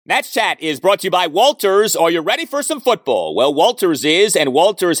Nats Chat is brought to you by Walters. Are you ready for some football? Well, Walters is, and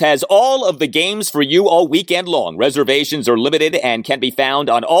Walters has all of the games for you all weekend long. Reservations are limited and can be found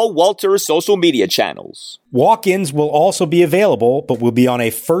on all Walters social media channels. Walk-ins will also be available, but will be on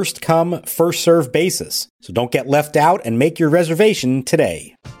a first-come, first-served basis. So don't get left out and make your reservation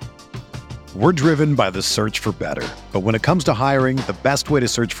today. We're driven by the search for better. But when it comes to hiring, the best way to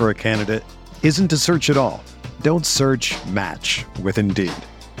search for a candidate isn't to search at all. Don't search, match with Indeed.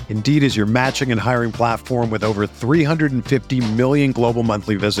 Indeed is your matching and hiring platform with over 350 million global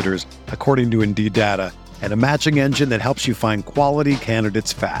monthly visitors, according to Indeed data, and a matching engine that helps you find quality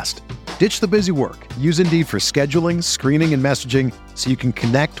candidates fast. Ditch the busy work. Use Indeed for scheduling, screening, and messaging so you can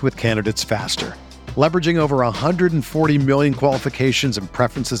connect with candidates faster. Leveraging over 140 million qualifications and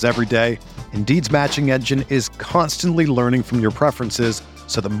preferences every day, Indeed's matching engine is constantly learning from your preferences,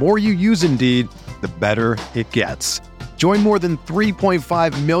 so the more you use Indeed, the better it gets. Join more than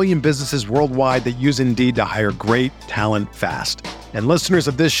 3.5 million businesses worldwide that use Indeed to hire great talent fast. And listeners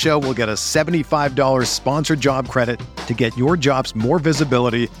of this show will get a $75 sponsored job credit to get your jobs more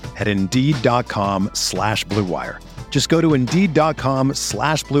visibility at Indeed.com/Blue Wire. Just go to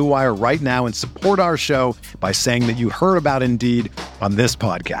Indeed.com/Blue Wire right now and support our show by saying that you heard about Indeed on this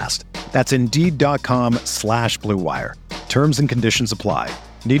podcast. That's Indeed.com/Blue Wire. Terms and conditions apply.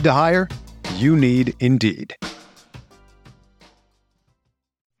 Need to hire? You need Indeed.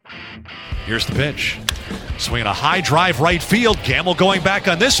 Here's the pitch. Swinging a high drive right field. Gamble going back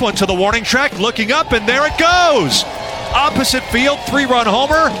on this one to the warning track. Looking up, and there it goes. Opposite field, 3-run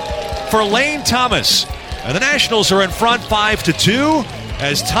homer for Lane Thomas. And the Nationals are in front 5-2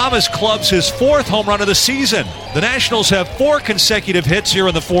 as Thomas clubs his 4th home run of the season. The Nationals have 4 consecutive hits here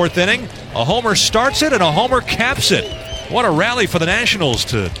in the 4th inning. A homer starts it and a homer caps it. What a rally for the Nationals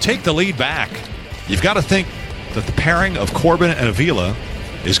to take the lead back. You've got to think that the pairing of Corbin and Avila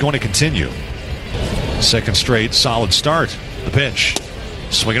is going to continue. Second straight solid start. The pitch.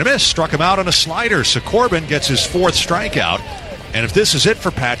 Swing and a miss. Struck him out on a slider. So Corbin gets his 4th strikeout. And if this is it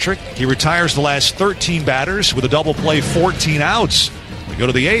for Patrick, he retires the last 13 batters with a double play, 14 outs. We go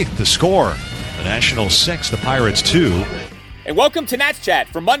to the 8th to score. The Nationals 6, the Pirates 2. And welcome to Nats Chat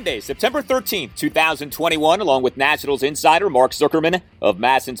for Monday, September 13th, 2021, along with Nationals insider Mark Zuckerman of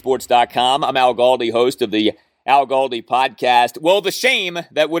MASNsports.com. I'm Al Galdi, host of the Al Galdi podcast. Well, the shame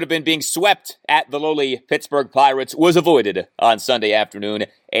that would have been being swept at the lowly Pittsburgh Pirates was avoided on Sunday afternoon.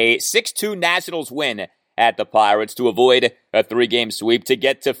 A 6-2 Nationals win at the Pirates to avoid a 3-game sweep to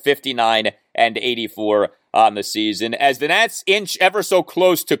get to 59-84 on the season. As the Nats inch ever so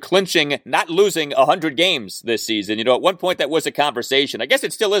close to clinching, not losing 100 games this season. You know, at one point that was a conversation. I guess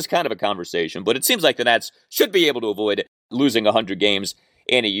it still is kind of a conversation, but it seems like the Nats should be able to avoid losing 100 games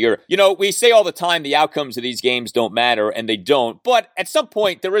in a year. You know, we say all the time the outcomes of these games don't matter, and they don't, but at some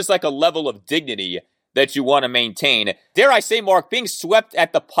point there is like a level of dignity that you want to maintain. Dare I say, Mark, being swept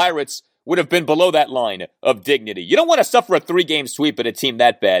at the Pirates would have been below that line of dignity. You don't want to suffer a 3-game sweep at a team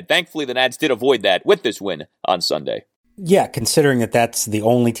that bad. Thankfully, the Nats did avoid that with this win on Sunday. Yeah, considering that that's the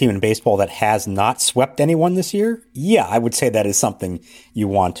only team in baseball that has not swept anyone this year, yeah, I would say that is something you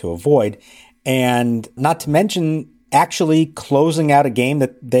want to avoid. And not to mention actually closing out a game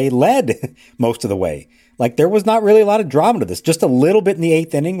that they led most of the way. Like, there was not really a lot of drama to this. Just a little bit in the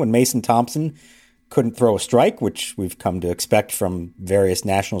 8th inning when Mason Thompson couldn't throw a strike, which we've come to expect from various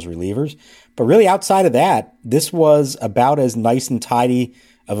Nationals relievers. But really, outside of that, this was about as nice and tidy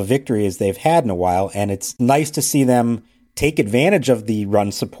of a victory as they've had in a while. And it's nice to see them take advantage of the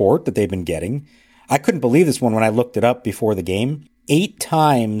run support that they've been getting. I couldn't believe this one when I looked it up before the game. 8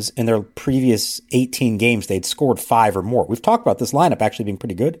 times in their previous 18 games, they'd scored 5 or more. We've talked about this lineup actually being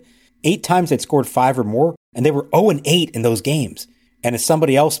pretty good. 8 times they'd scored 5 or more, and they were 0-8 in those games. And as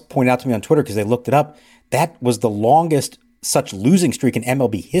somebody else pointed out to me on Twitter, because they looked it up, that was the longest such losing streak in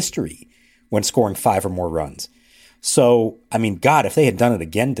MLB history when scoring 5 or more runs. So, I mean, God, if they had done it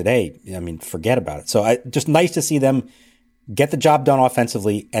again today, I mean, forget about it. So just nice to see them get the job done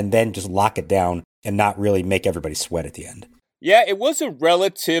offensively and then just lock it down and not really make everybody sweat at the end. Yeah, it was a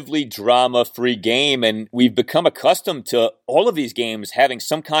relatively drama-free game, and we've become accustomed to all of these games having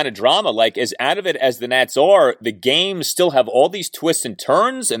some kind of drama. Like, as out of it as the Nats are, the games still have all these twists and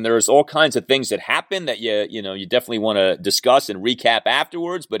turns, and there's all kinds of things that happen that you definitely want to discuss and recap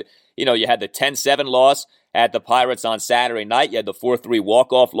afterwards. But, you know, you had the 10-7 loss at the Pirates on Saturday night. You had the 4-3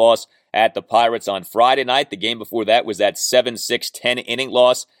 walk-off loss at the Pirates on Friday night. The game before that was that 7-6 10-inning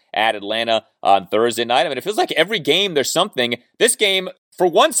loss at Atlanta on Thursday night. I mean, it feels like every game there's something. This game, for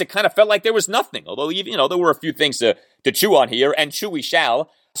once, it kind of felt like there was nothing. Although, you know, there were a few things to chew on here, and chew we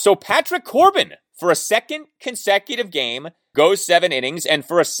shall. So Patrick Corbin, for a second consecutive game, goes 7 innings, and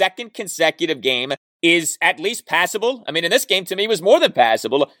for a second consecutive game is at least passable. I mean, in this game, to me, was more than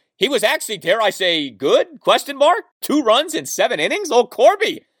passable. He was actually, dare I say, good? 2 runs in 7 innings? Old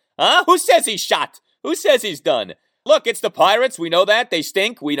Corby. Huh? Who says he's shot? Who says he's done? Look, it's the Pirates. We know that. They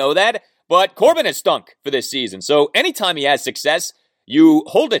stink. We know that. But Corbin has stunk for this season. So anytime he has success, you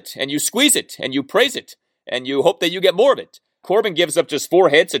hold it and you squeeze it and you praise it and you hope that you get more of it. Corbin gives up just 4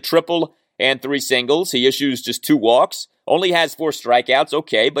 hits, a triple and 3 singles. He issues just 2 walks. Only has 4 strikeouts.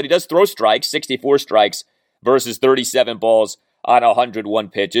 Okay, but he does throw strikes, 64 strikes versus 37 balls on 101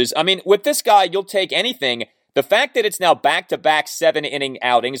 pitches. I mean, with this guy, you'll take anything. The fact that it's now back-to-back 7-inning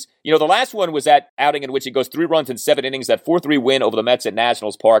outings, the last one was that outing in which he goes 3 runs in 7 innings, that 4-3 win over the Mets at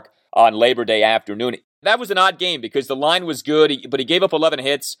Nationals Park on Labor Day afternoon. That was an odd game because the line was good, but he gave up 11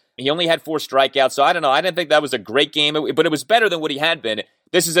 hits. He only had 4 strikeouts, so I don't know. I didn't think that was a great game, but it was better than what he had been.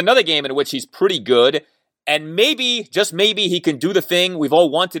 This is another game in which he's pretty good, and maybe, just maybe, he can do the thing we've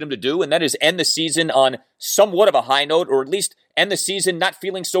all wanted him to do, and that is end the season on somewhat of a high note, or at least end the season not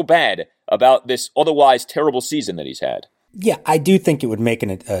feeling so bad about this otherwise terrible season that he's had. Yeah, I do think it would make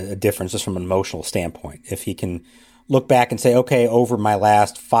a difference just from an emotional standpoint. If he can look back and say, okay, over my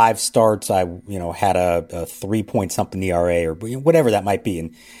last 5 starts, I had a 3-point-something ERA or whatever that might be,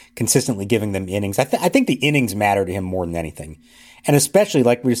 and consistently giving them innings. I think the innings matter to him more than anything. And especially,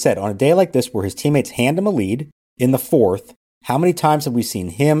 like we said, on a day like this where his teammates hand him a lead in the 4th, how many times have we seen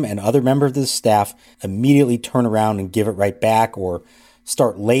him and other members of the staff immediately turn around and give it right back or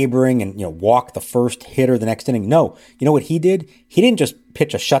start laboring and, walk the first hitter the next inning? No. You know what he did? He didn't just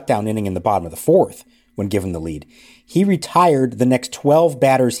pitch a shutdown inning in the bottom of the 4th when given the lead. He retired the next 12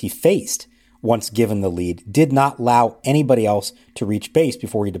 batters he faced once given the lead, did not allow anybody else to reach base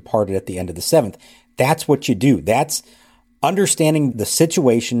before he departed at the end of the 7th. That's what you do. That's understanding the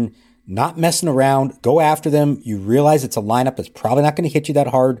situation, not messing around, go after them. You realize it's a lineup that's probably not going to hit you that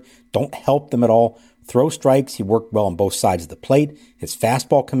hard. Don't help them at all. Throw strikes. He worked well on both sides of the plate. His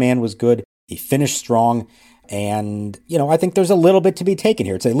fastball command was good. He finished strong. And, I think there's a little bit to be taken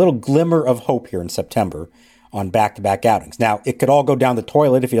here. It's a little glimmer of hope here in September on back-to-back outings. Now, it could all go down the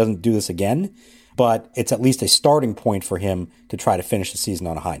toilet if he doesn't do this again, but it's at least a starting point for him to try to finish the season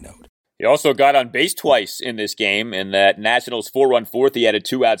on a high note. He also got on base twice in this game. In that Nationals 4-run 4th, he had a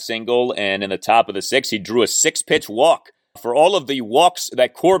 2-out single, and in the top of the 6th, he drew a 6-pitch walk. For all of the walks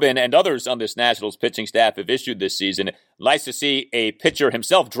that Corbin and others on this Nationals pitching staff have issued this season, nice to see a pitcher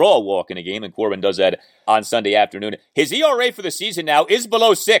himself draw a walk in a game, and Corbin does that on Sunday afternoon. His ERA for the season now is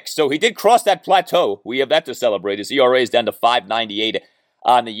below 6, so he did cross that plateau. We have that to celebrate. His ERA is down to 5.98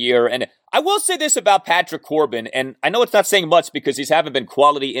 on the year. And I will say this about Patrick Corbin, and I know it's not saying much because these haven't been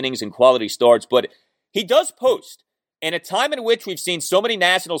quality innings and quality starts, but he does post. In a time in which we've seen so many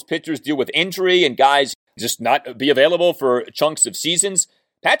Nationals pitchers deal with injury and guys just not be available for chunks of seasons,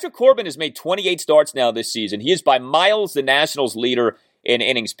 Patrick Corbin has made 28 starts now this season. He is by miles the Nationals leader in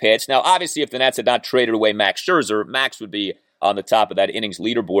innings pitched. Now, obviously, if the Nats had not traded away Max Scherzer, Max would be on the top of that innings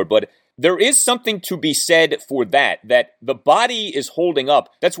leaderboard. But there is something to be said for that the body is holding up.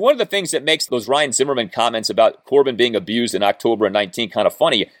 That's one of the things that makes those Ryan Zimmerman comments about Corbin being abused in October of 19 kind of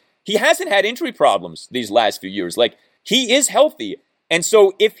funny. He hasn't had injury problems these last few years. He is healthy. And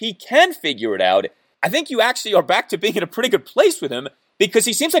so if he can figure it out, I think you actually are back to being in a pretty good place with him because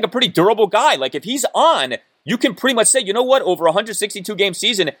he seems like a pretty durable guy. If he's on, you can pretty much say, you know what, over a 162-game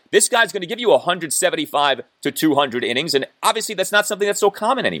season, this guy's going to give you 175 to 200 innings. And obviously that's not something that's so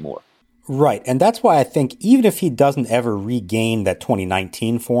common anymore. Right. And that's why I think even if he doesn't ever regain that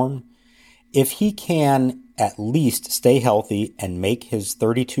 2019 form, if he can at least stay healthy and make his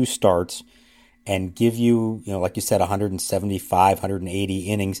 32 starts and give you, like you said, 175, 180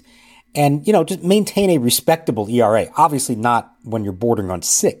 innings, and, just maintain a respectable ERA. Obviously not when you're bordering on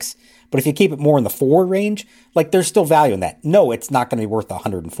 6, but if you keep it more in the 4 range, there's still value in that. No, it's not going to be worth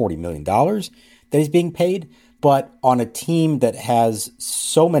 $140 million that he's being paid, but on a team that has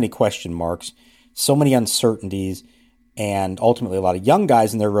so many question marks, so many uncertainties, and ultimately a lot of young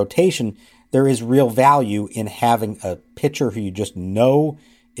guys in their rotation, there is real value in having a pitcher who you just know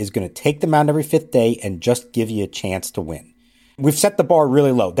is going to take the mound every 5th day and just give you a chance to win. We've set the bar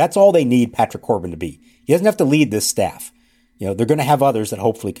really low. That's all they need Patrick Corbin to be. He doesn't have to lead this staff. They're going to have others that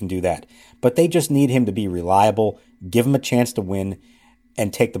hopefully can do that. But they just need him to be reliable, give him a chance to win,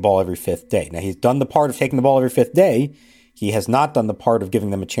 and take the ball every 5th day. Now, he's done the part of taking the ball every 5th day. He has not done the part of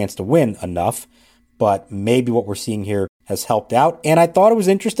giving them a chance to win enough. But maybe what we're seeing here has helped out. And I thought it was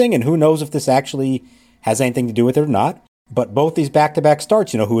interesting, and who knows if this actually has anything to do with it or not. But both these back-to-back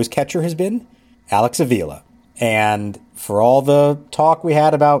starts, who his catcher has been? Alex Avila. And for all the talk we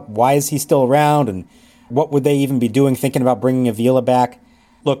had about why is he still around and What would they even be doing thinking about bringing Avila back?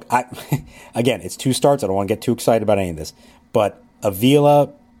 Look, again, it's 2 starts. I don't want to get too excited about any of this. But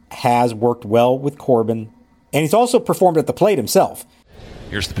Avila has worked well with Corbin, and he's also performed at the plate himself.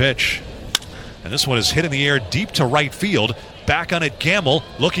 Here's the pitch. And this one is hit in the air deep to right field. Back on it, Gamble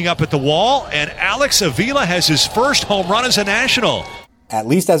looking up at the wall, and Alex Avila has his first home run as a National. At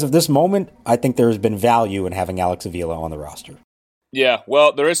least as of this moment, I think there has been value in having Alex Avila on the roster. Yeah,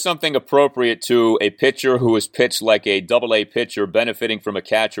 well, there is something appropriate to a pitcher who is pitched like a Double-A pitcher benefiting from a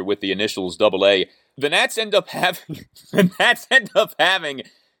catcher with the initials Double-A. The Nats end up having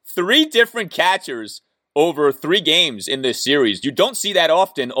 3 different catchers over 3 games in this series. You don't see that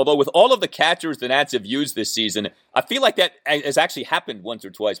often, although with all of the catchers the Nats have used this season, I feel like that has actually happened once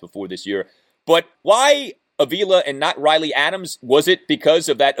or twice before this year. But why Avila and not Riley Adams? Was it because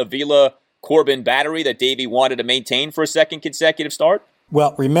of that Avila-Corbin battery that Davey wanted to maintain for a second consecutive start?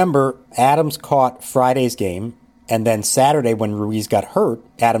 Well, remember, Adams caught Friday's game, and then Saturday when Ruiz got hurt,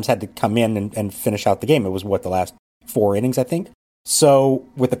 Adams had to come in and finish out the game. It was, the last 4 innings, I think? So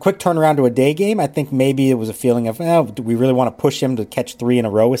with a quick turnaround to a day game, I think maybe it was a feeling of, do we really want to push him to catch 3 in a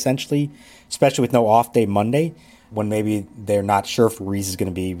row, essentially, especially with no off day Monday, when maybe they're not sure if Ruiz is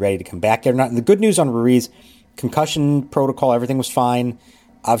going to be ready to come back there or not. And the good news on Ruiz, concussion protocol, everything was fine.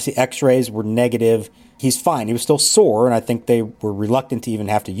 Obviously, x-rays were negative. He's fine. He was still sore, and I think they were reluctant to even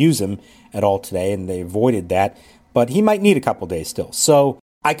have to use him at all today, and they avoided that. But he might need a couple days still. So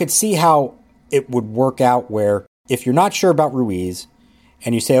I could see how it would work out where if you're not sure about Ruiz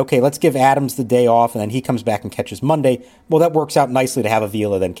and you say, okay, let's give Adams the day off and then he comes back and catches Monday, well, that works out nicely to have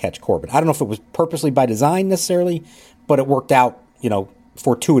Avila then catch Corbin. I don't know if it was purposely by design necessarily, but it worked out,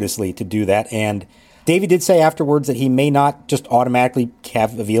 fortuitously to do that. And Davey did say afterwards that he may not just automatically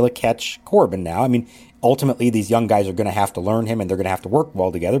have Avila catch Corbin now. I mean, ultimately, these young guys are going to have to learn him and they're going to have to work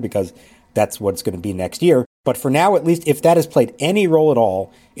well together because that's what it's going to be next year. But for now, at least, if that has played any role at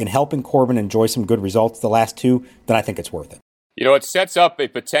all in helping Corbin enjoy some good results the last 2, then I think it's worth it. It sets up a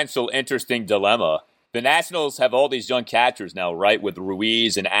potential interesting dilemma. The Nationals have all these young catchers now, right, with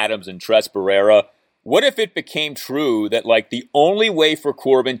Ruiz and Adams and Tres Barrera. What if it became true that, the only way for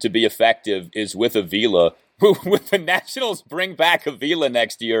Corbin to be effective is with Avila? Would the Nationals bring back Avila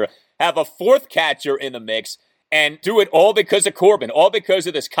next year, have a 4th catcher in the mix, and do it all because of Corbin, all because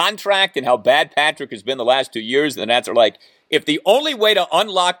of this contract and how bad Patrick has been the last 2 years? The Nats are like, if the only way to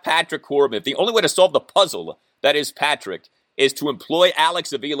unlock Patrick Corbin, if the only way to solve the puzzle that is Patrick is to employ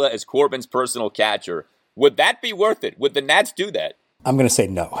Alex Avila as Corbin's personal catcher, would that be worth it? Would the Nats do that? I'm going to say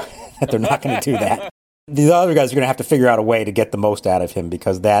no, that they're not going to do that. The other guys are going to have to figure out a way to get the most out of him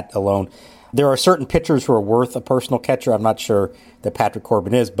because that alone, there are certain pitchers who are worth a personal catcher. I'm not sure that Patrick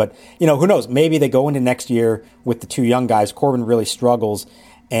Corbin is, but who knows? Maybe they go into next year with the 2 young guys. Corbin really struggles,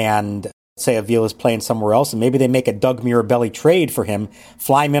 and say Avila's playing somewhere else, and maybe they make a Doug Mirabelli trade for him,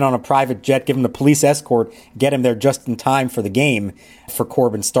 fly him in on a private jet, give him the police escort, get him there just in time for the game for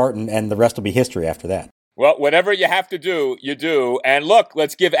Corbin starting, and the rest will be history after that. Well, whatever you have to do, you do. And look,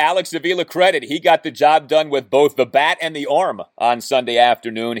 let's give Alex Avila credit. He got the job done with both the bat and the arm on Sunday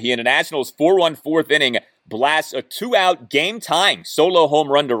afternoon. He, in the Nationals' 4-1 4th inning, blasts a 2-out game-tying solo home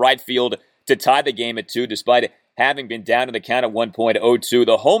run to right field to tie the game at 2, despite having been down in the count at 1.02.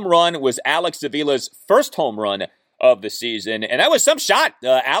 The home run was Alex Avila's first home run of the season, and that was some shot.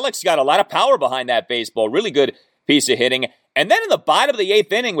 Alex got a lot of power behind that baseball. Really good piece of hitting. And then in the bottom of the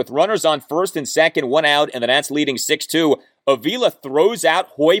 8th inning, with runners on first and second, 1 out, and the Nats leading 6-2, Avila throws out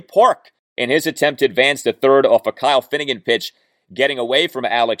Hoy Park in his attempt to advance to third off a Kyle Finnegan pitch, getting away from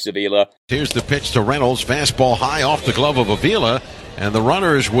Alex Avila. Here's the pitch to Reynolds, fastball high off the glove of Avila, and the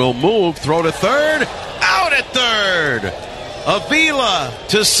runners will move, throw to third, out at third! Avila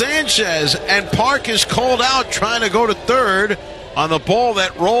to Sanchez, and Park is called out trying to go to third on the ball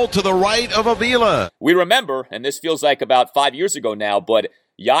that rolled to the right of Avila. We remember, and this feels like about 5 years ago now, but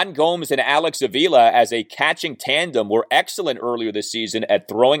Yan Gomes and Alex Avila as a catching tandem were excellent earlier this season at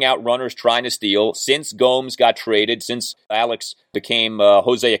throwing out runners trying to steal. Since Gomes got traded, since Alex became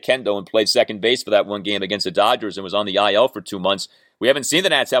Jose Oquendo and played second base for that one game against the Dodgers and was on the IL for 2 months, we haven't seen the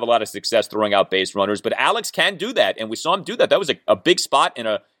Nats have a lot of success throwing out base runners, but Alex can do that, and we saw him do that. That was a big spot and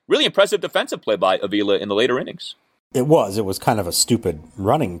a really impressive defensive play by Avila in the later innings. It was kind of a stupid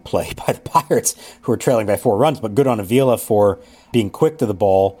running play by the Pirates, who were trailing by 4 runs, but good on Avila for being quick to the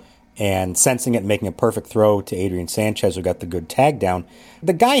ball and sensing it and making a perfect throw to Adrian Sanchez, who got the good tag down.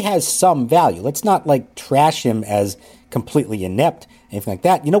 The guy has some value. Let's not trash him as completely inept, anything like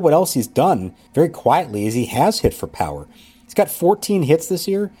that. You know what else he's done very quietly is he has hit for power. He's got 14 hits this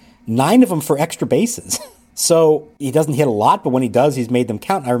year, 9 of them for extra bases. So he doesn't hit a lot, but when he does, he's made them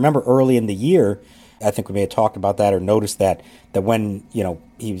count. I remember early in the year, I think we may have talked about that or noticed that when,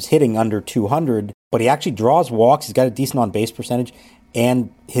 he was hitting under 200, but he actually draws walks. He's got a decent on-base percentage,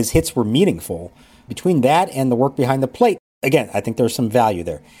 and his hits were meaningful. Between that and the work behind the plate, again, I think there's some value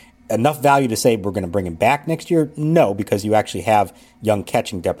there. Enough value to say we're going to bring him back next year? No, because you actually have young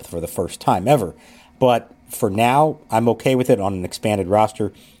catching depth for the first time ever. But for now, I'm okay with it on an expanded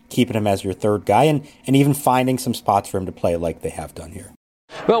roster, keeping him as your third guy and even finding some spots for him to play like they have done here.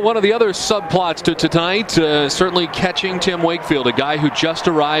 Well, one of the other subplots to tonight, certainly catching Tim Wakefield, a guy who just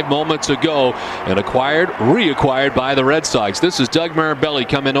arrived moments ago and reacquired by the Red Sox. This is Doug Mirabelli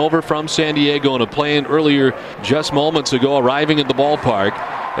coming over from San Diego and playing earlier just moments ago, arriving at the ballpark,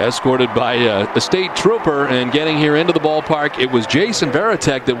 escorted by a state trooper, and getting here into the ballpark. It was Jason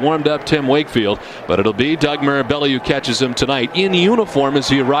Varitek that warmed up Tim Wakefield, but it'll be Doug Mirabelli who catches him tonight in uniform as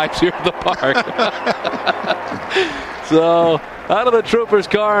he arrives here at the park. So, out of the trooper's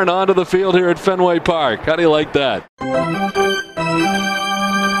car and onto the field here at Fenway Park. How do you like that?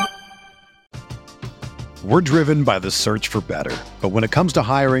 We're driven by the search for better. But when it comes to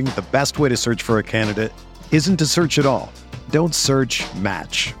hiring, the best way to search for a candidate isn't to search at all. Don't search,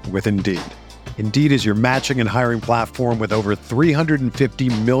 match with Indeed. Indeed is your matching and hiring platform with over 350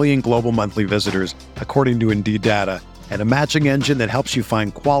 million global monthly visitors, according to Indeed data, and a matching engine that helps you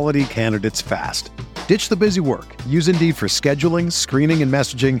find quality candidates fast. Ditch the busy work. Use Indeed for scheduling, screening, and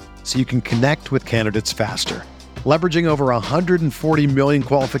messaging so you can connect with candidates faster. Leveraging over 140 million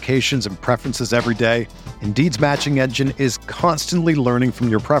qualifications and preferences every day, Indeed's matching engine is constantly learning from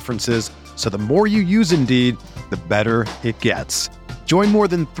your preferences, so the more you use Indeed, the better it gets. Join more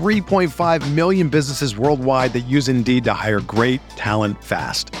than 3.5 million businesses worldwide that use Indeed to hire great talent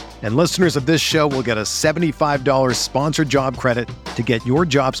fast. And listeners of this show will get a $75 sponsored job credit to get your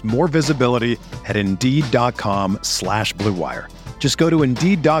jobs more visibility at Indeed.com/Blue Wire. Just go to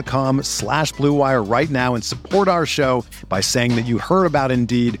Indeed.com/Blue Wire right now and support our show by saying that you heard about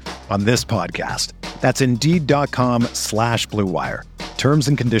Indeed on this podcast. That's Indeed.com/Blue Wire. Terms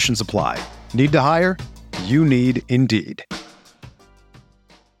and conditions apply. Need to hire? You need Indeed.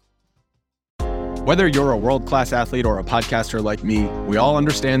 Whether you're a world-class athlete or a podcaster like me, we all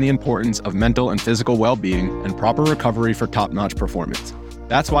understand the importance of mental and physical well-being and proper recovery for top-notch performance.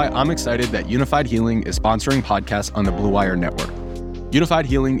 That's why I'm excited that Unified Healing is sponsoring podcasts on the Blue Wire Network. Unified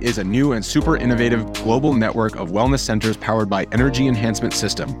Healing is a new and super innovative global network of wellness centers powered by Energy Enhancement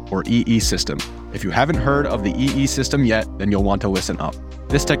System, or EE System. If you haven't heard of the EE System yet, then you'll want to listen up.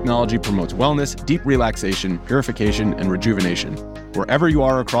 This technology promotes wellness, deep relaxation, purification, and rejuvenation. Wherever you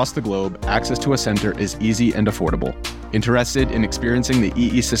are across the globe, access to a center is easy and affordable. Interested in experiencing the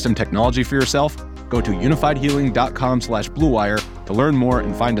EE System technology for yourself? Go to unifiedhealing.com/Blue Wire to learn more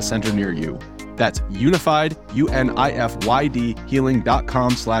and find a center near you. That's unified, UNIFYD,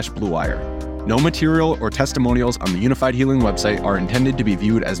 healing.com/Blue Wire. No material or testimonials on the Unified Healing website are intended to be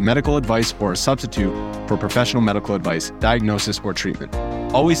viewed as medical advice or a substitute for professional medical advice, diagnosis, or treatment.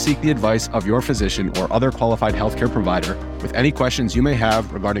 Always seek the advice of your physician or other qualified healthcare provider with any questions you may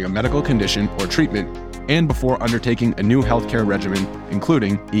have regarding a medical condition or treatment and before undertaking a new healthcare regimen,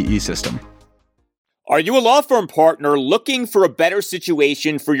 including EE System. Are you a law firm partner looking for a better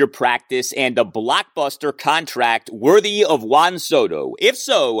situation for your practice and a blockbuster contract worthy of Juan Soto? If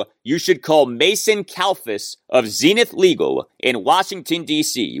so, you should call Mason Kalfas of Zenith Legal in Washington,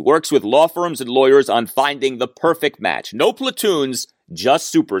 D.C. He works with law firms and lawyers on finding the perfect match. No platoons,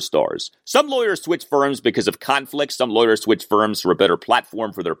 just superstars. Some lawyers switch firms because of conflict. Some lawyers switch firms for a better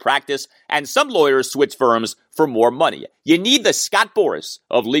platform for their practice. And some lawyers switch firms for more money. You need the Scott Boras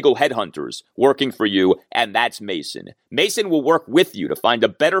of legal headhunters working for you, and that's Mason. Mason will work with you to find a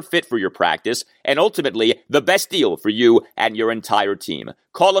better fit for your practice and ultimately the best deal for you and your entire team.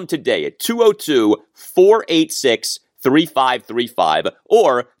 Call him today at 202-486-3535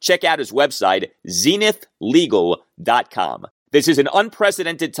 or check out his website, zenithlegal.com. This is an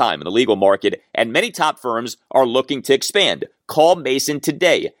unprecedented time in the legal market, and many top firms are looking to expand. Call Mason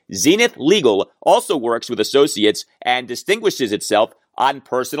today. Zenith Legal also works with associates and distinguishes itself on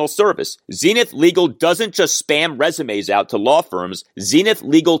personal service. Zenith Legal doesn't just spam resumes out to law firms. Zenith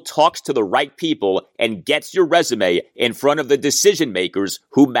Legal talks to the right people and gets your resume in front of the decision makers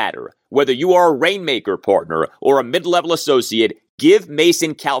who matter. Whether you are a Rainmaker partner or a mid-level associate, give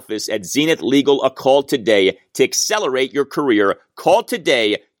Mason Kalfas at Zenith Legal a call today to accelerate your career. Call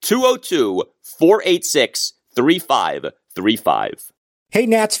today, 202-486-3535. Hey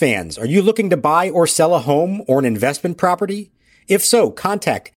Nats fans, are you looking to buy or sell a home or an investment property? If so,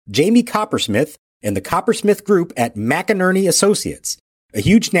 contact Jamie Coppersmith and the Coppersmith Group at McInerney Associates. A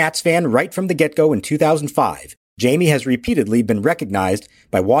huge Nats fan right from the get-go in 2005, Jamie has repeatedly been recognized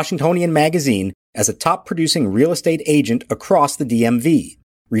by Washingtonian Magazine as a top producing real estate agent across the DMV.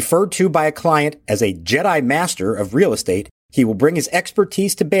 Referred to by a client as a Jedi Master of real estate, he will bring his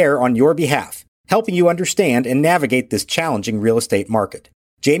expertise to bear on your behalf, helping you understand and navigate this challenging real estate market.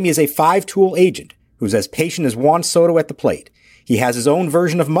 Jamie is a 5-tool agent who's as patient as Juan Soto at the plate. He has his own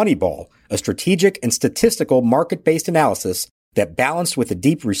version of Moneyball, a strategic and statistical market-based analysis that balanced with a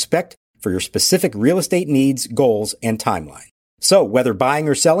deep respect for your specific real estate needs, goals, and timeline. So, whether buying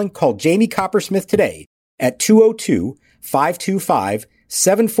or selling, call Jamie Coppersmith today at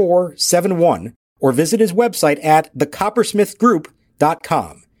 202-525-7471 or visit his website at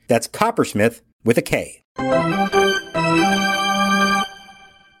thecoppersmithgroup.com. That's Coppersmith with a K.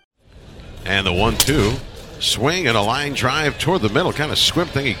 And the 1-2. Swing and a line drive toward the middle. Kind of squib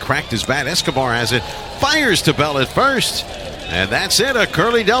thing. He cracked his bat. Escobar has it. Fires to Bell at first. And that's it. A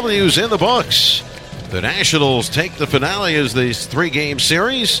Curly W's in the books. The Nationals take the finale as this 3-game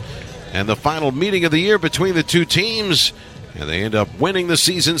series and the final meeting of the year between the two teams. And they end up winning the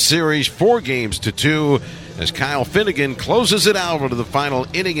season series 4-2 as Kyle Finnegan closes it out into the final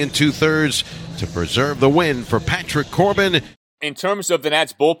inning in 2/3 to preserve the win for Patrick Corbin. In terms of the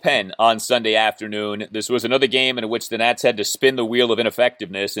Nats bullpen on Sunday afternoon, this was another game in which the Nats had to spin the wheel of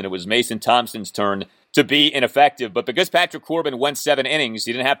ineffectiveness, and it was Mason Thompson's turn to be ineffective. But because Patrick Corbin went 7 innings,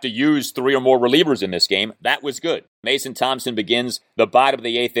 he didn't have to use 3 or more relievers in this game. That was good. Mason Thompson begins the bottom of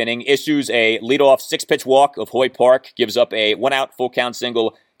the 8th inning, issues a leadoff 6-pitch walk of Hoy Park, gives up a 1-out full-count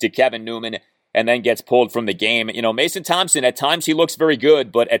single to Kevin Newman, and then gets pulled from the game. You know, Mason Thompson, at times he looks very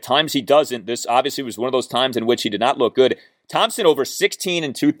good, but at times he doesn't. This obviously was one of those times in which he did not look good. Thompson, over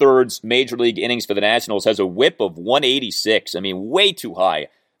 16 2/3 Major League innings for the Nationals, has a whip of 186. I mean, way too high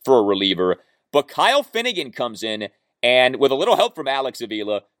for a reliever. But Kyle Finnegan comes in and, with a little help from Alex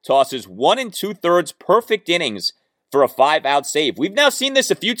Avila, tosses 1 2/3 perfect innings for a 5-out save. We've now seen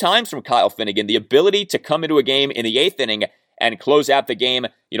this a few times from Kyle Finnegan, the ability to come into a game in the 8th inning and close out the game,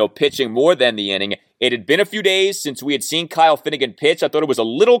 pitching more than the inning. It had been a few days since we had seen Kyle Finnegan pitch. I thought it was a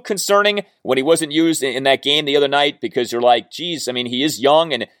little concerning when he wasn't used in that game the other night, because you're like, geez, I mean, he is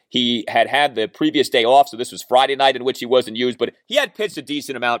young and he had the previous day off, so this was Friday night in which he wasn't used, but he had pitched a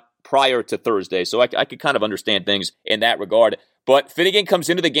decent amount prior to Thursday, so I could kind of understand things in that regard. But Finnegan comes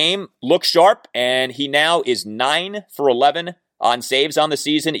into the game, looks sharp, and he now is 9 for 11 on saves on the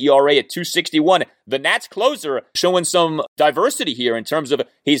season, ERA at 2.61. The Nats closer showing some diversity here in terms of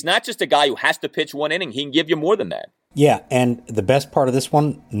he's not just a guy who has to pitch 1 inning. He can give you more than that. Yeah, and the best part of this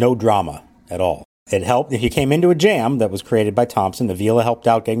one, no drama at all. It helped. He came into a jam that was created by Thompson. Avila helped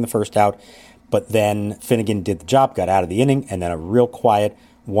out getting the first out, but then Finnegan did the job, got out of the inning, and then a real quiet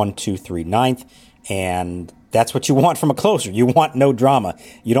 1-2-3 ninth. And that's what you want from a closer. You want no drama.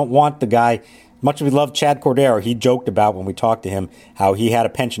 You don't want the guy... Much as we love Chad Cordero, he joked about when we talked to him how he had a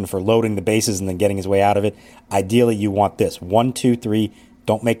penchant for loading the bases and then getting his way out of it. Ideally, you want this. 1, 2, 3.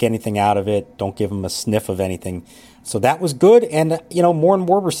 Don't make anything out of it. Don't give him a sniff of anything. So that was good. And, more and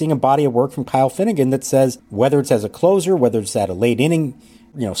more we're seeing a body of work from Kyle Finnegan that says whether it's as a closer, whether it's at a late inning,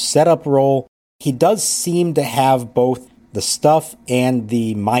 setup role, he does seem to have both the stuff and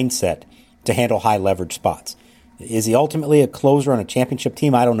the mindset to handle high leverage spots. Is he ultimately a closer on a championship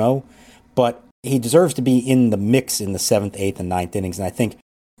team? I don't know. But he deserves to be in the mix in the 7th, 8th, and 9th innings. And I think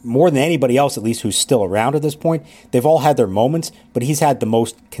more than anybody else, at least who's still around at this point, they've all had their moments, but he's had the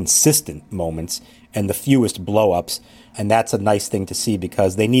most consistent moments and the fewest blow-ups. And that's a nice thing to see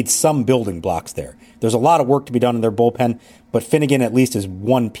because they need some building blocks there. There's a lot of work to be done in their bullpen, but Finnegan at least is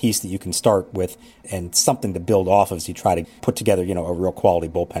one piece that you can start with and something to build off of as you try to put together, a real quality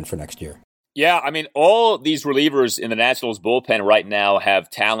bullpen for next year. Yeah, I mean, all these relievers in the Nationals bullpen right now have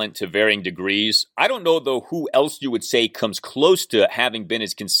talent to varying degrees. I don't know, though, who else you would say comes close to having been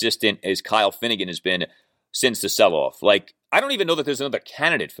as consistent as Kyle Finnegan has been since the sell-off. I don't even know that there's another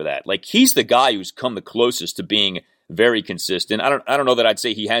candidate for that. He's the guy who's come the closest to being very consistent. I don't know that I'd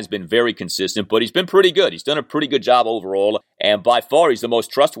say he has been very consistent, but he's been pretty good. He's done a pretty good job overall, and by far he's the most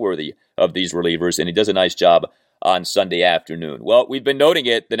trustworthy of these relievers, and he does a nice job on Sunday afternoon. Well, we've been noting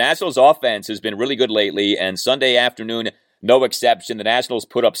it. The Nationals offense has been really good lately, and Sunday afternoon, no exception. The Nationals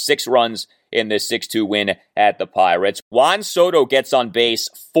put up 6 runs in this 6-2 win at the Pirates. Juan Soto gets on base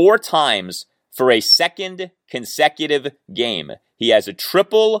 4 times for a second consecutive game. He has a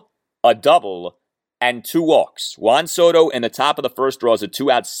triple, a double, and 2 walks. Juan Soto in the top of the first draws a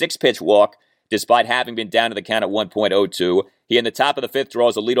 2-out 6-pitch walk, despite having been down to the count at 1.02. He in the top of the 5th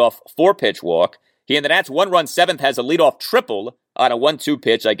draws a leadoff 4-pitch walk. He in the Nats 1-run 7th has a leadoff triple on a 1-2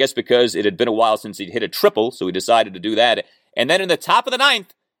 pitch, I guess because it had been a while since he'd hit a triple, so he decided to do that. And then in the top of the 9th,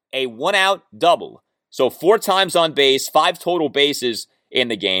 a 1-out double. So 4 times on base, 5 total bases in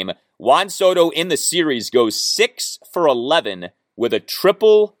the game. Juan Soto in the series goes 6 for 11 with a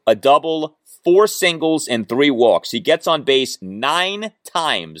triple, a double, 4 singles, and 3 walks. He gets on base 9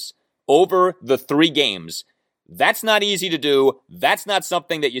 times over the 3 games. That's not easy to do. That's not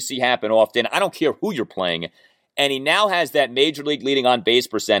something that you see happen often. I don't care who you're playing. And he now has that major league leading on base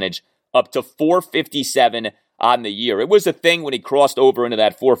percentage up to 457 on the year. It was a thing when he crossed over into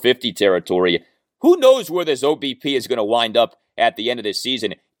that 450 territory. Who knows where this OBP is going to wind up at the end of this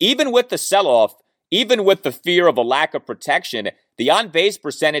season? Even with the sell-off, even with the fear of a lack of protection, the on-base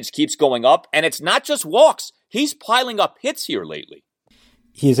percentage keeps going up, and it's not just walks. He's piling up hits here lately.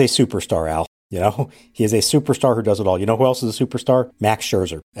 He is a superstar, Al. He is a superstar who does it all. You know who else is a superstar? Max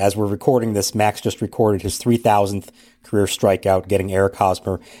Scherzer. As we're recording this, Max just recorded his 3,000th career strikeout, getting Eric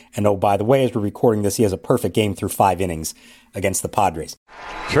Hosmer. And oh, by the way, as we're recording this, he has a perfect game through 5 innings against the Padres.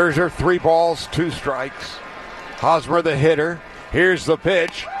 Scherzer, 3 balls, 2 strikes. Hosmer, the hitter. Here's the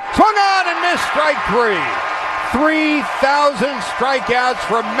pitch. Swung on and missed, strike 3. 3,000 strikeouts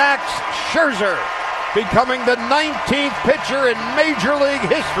from Max Scherzer, becoming the 19th pitcher in Major League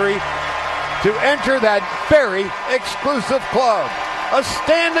history to enter that very exclusive club. A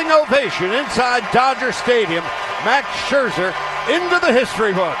standing ovation inside Dodger Stadium. Max Scherzer into the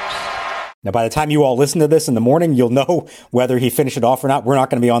history books. Now, by the time you all listen to this in the morning, you'll know whether he finished it off or not. We're not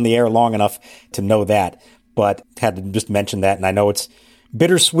going to be on the air long enough to know that, but had to just mention that. And I know it's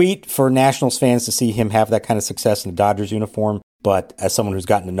bittersweet for Nationals fans to see him have that kind of success in a Dodgers uniform. But as someone who's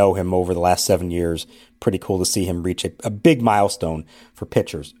gotten to know him over the last 7 years, pretty cool to see him reach a big milestone for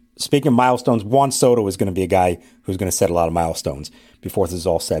pitchers. Speaking of milestones, Juan Soto is going to be a guy who's going to set a lot of milestones before this is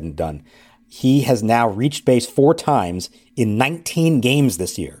all said and done. He has now reached base 4 times in 19 games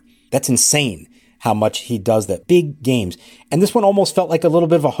this year. That's insane how much he does that. Big games. And this one almost felt like a little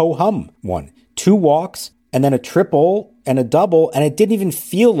bit of a ho-hum one. 2 walks and then a triple and a double, and it didn't even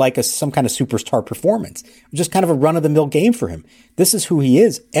feel like some kind of superstar performance. It was just kind of a run-of-the-mill game for him. This is who he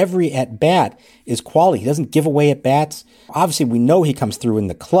is. Every at-bat is quality. He doesn't give away at-bats. Obviously, we know he comes through in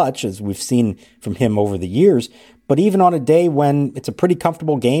the clutch, as we've seen from him over the years, but even on a day when it's a pretty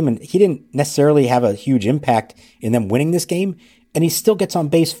comfortable game, and he didn't necessarily have a huge impact in them winning this game, and he still gets on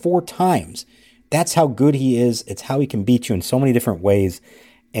base 4 times. That's how good he is. It's how he can beat you in so many different ways,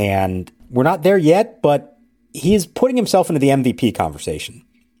 and we're not there yet, but he is putting himself into the MVP conversation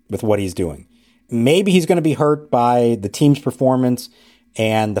with what he's doing. Maybe he's going to be hurt by the team's performance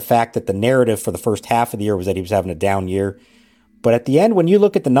and the fact that the narrative for the first half of the year was that he was having a down year. But at the end, when you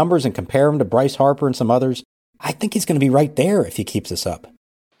look at the numbers and compare him to Bryce Harper and some others, I think he's going to be right there if he keeps this up.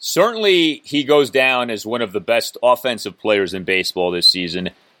 Certainly, he goes down as one of the best offensive players in baseball this season.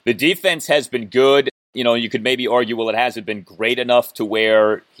 The defense has been good. You could maybe argue, well, it hasn't been great enough to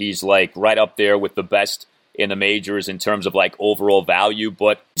where he's like right up there with the best in the majors in terms of like overall value,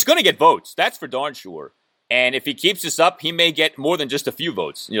 but he's going to get votes. That's for darn sure. And if he keeps this up, he may get more than just a few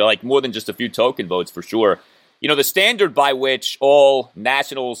votes, like more than just a few token votes for sure. The standard by which all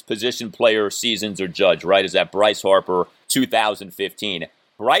Nationals position player seasons are judged, right, is that Bryce Harper 2015.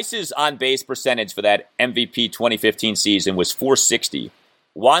 Bryce's on-base percentage for that MVP 2015 season was .460.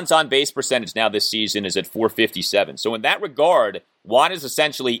 Juan's on-base percentage now this season is at .457. So in that regard, Juan is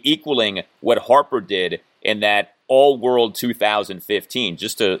essentially equaling what Harper did in that all-world 2015,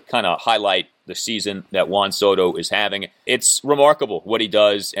 just to kind of highlight the season that Juan Soto is having. It's remarkable what he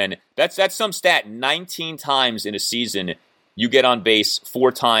does, and that's some stat. 19 times in a season, you get on base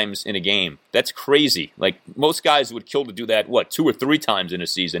 4 times in a game. That's crazy. Like, most guys would kill to do that, 2 or 3 times in a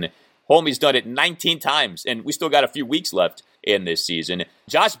season. Homie's done it 19 times, and we still got a few weeks left in this season.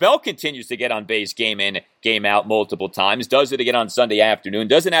 Josh Bell continues to get on base game in, game out multiple times, does it again on Sunday afternoon,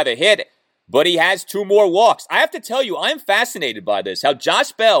 doesn't have a hit, but he has 2 more walks. I have to tell you, I'm fascinated by this, how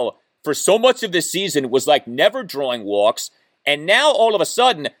Josh Bell, for so much of this season, was like never drawing walks, and now all of a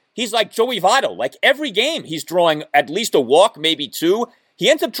sudden, he's like Joey Votto. Like every game, he's drawing at least a walk, maybe 2. He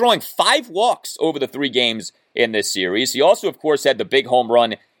ends up drawing 5 walks over the 3 games in this series. He also, of course, had the big home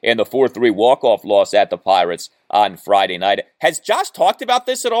run in the 4-3 walk-off loss at the Pirates on Friday night. Has Josh talked about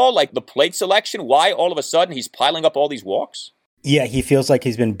this at all, like the plate selection, why all of a sudden he's piling up all these walks? Yeah, he feels like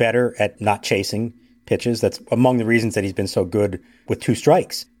he's been better at not chasing pitches. That's among the reasons that he's been so good with 2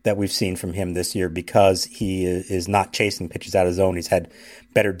 strikes that we've seen from him this year, because he is not chasing pitches out of zone. He's had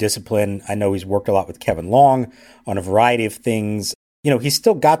better discipline. I know he's worked a lot with Kevin Long on a variety of things. He's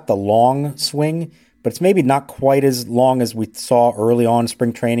still got the long swing, but it's maybe not quite as long as we saw early on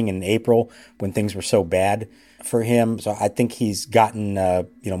spring training in April when things were so bad for him. So I think he's gotten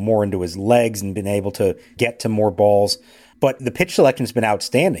more into his legs and been able to get to more balls. But the pitch selection has been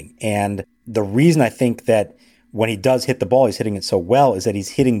outstanding. And the reason I think that when he does hit the ball, he's hitting it so well, is that he's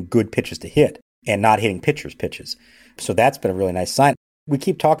hitting good pitches to hit and not hitting pitchers' pitches. So that's been a really nice sign. We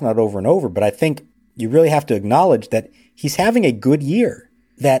keep talking about it over and over, but I think you really have to acknowledge that he's having a good year.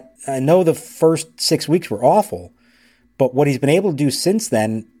 That I know the first 6 weeks were awful, but what he's been able to do since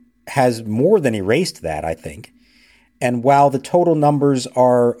then has more than erased that, I think. And while the total numbers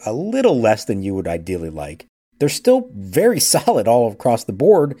are a little less than you would ideally like, they're still very solid all across the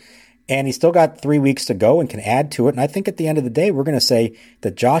board. And he's still got 3 weeks to go and can add to it. And I think at the end of the day, we're going to say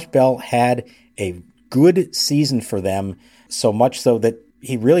that Josh Bell had a good season for them, so much so that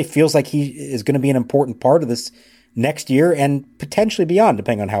he really feels like he is going to be an important part of this next year and potentially beyond,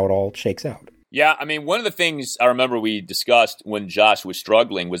 depending on how it all shakes out. Yeah, I mean, one of the things I remember we discussed when Josh was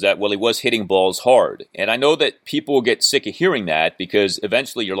struggling was that, well, he was hitting balls hard. And I know that people will get sick of hearing that because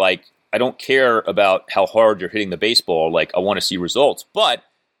eventually you're like, I don't care about how hard you're hitting the baseball. Like, I want to see results. But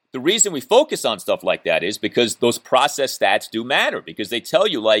the reason we focus on stuff like that is because those process stats do matter, because they tell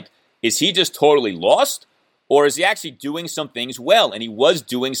you, like, is he just totally lost or is he actually doing some things well? And he was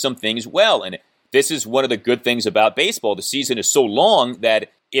doing some things well. And this is one of the good things about baseball. The season is so long that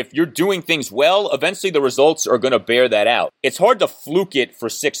if you're doing things well, eventually the results are going to bear that out. It's hard to fluke it for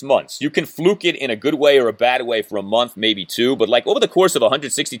 6 months. You can fluke it in a good way or a bad way for a month, maybe two. But like over the course of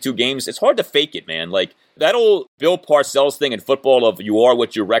 162 games, it's hard to fake it, man. Like that old Bill Parcells thing in football of you are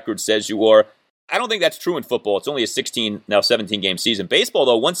what your record says you are. I don't think that's true in football. It's only a 17-game season. Baseball,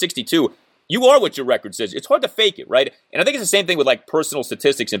 though, 162, you are what your record says. It's hard to fake it, right? And I think it's the same thing with like personal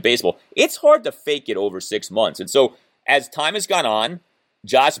statistics in baseball. It's hard to fake it over 6 months. And so as time has gone on,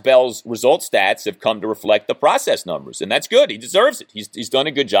 Josh Bell's result stats have come to reflect the process numbers, and that's good. He deserves it. He's done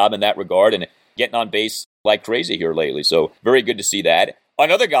a good job in that regard and getting on base like crazy here lately, so very good to see that.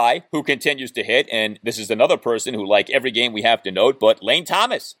 Another guy who continues to hit, and this is another person who, like every game we have to note, but Lane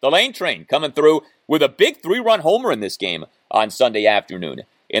Thomas, the Lane train, coming through with a big 3-run homer in this game on Sunday afternoon.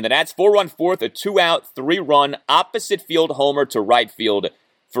 In the Nats' 4-run fourth, a 2-out, 3-run opposite field homer to right field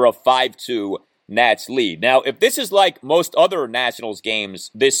for a 5-2 Nats lead. Now, if this is like most other Nationals games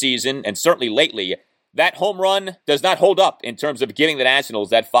this season, and certainly lately, that home run does not hold up in terms of giving the Nationals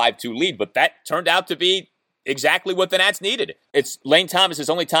that 5-2 lead, but that turned out to be exactly what the Nats needed. It's Lane Thomas'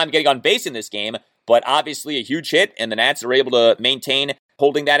 only time getting on base in this game, but obviously a huge hit, and the Nats are able to maintain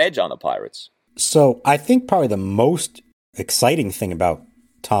holding that edge on the Pirates. So I think probably the most exciting thing about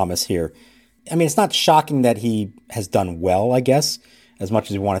Thomas here, I mean, it's not shocking that he has done well, I guess, as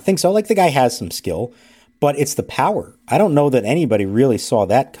much as we want to think so. Like, the guy has some skill, but it's the power. I don't know that anybody really saw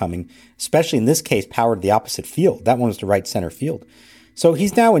that coming, especially in this case, power to the opposite field. That one was to right center field. So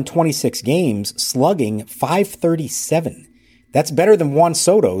he's now in 26 games slugging .537. That's better than Juan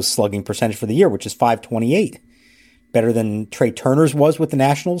Soto's slugging percentage for the year, which is .528. Better than Trey Turner's was with the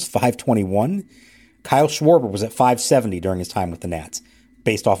Nationals, .521. Kyle Schwarber was at .570 during his time with the Nats,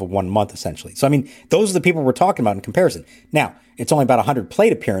 based off of 1 month, essentially. So, I mean, those are the people we're talking about in comparison. Now, it's only about 100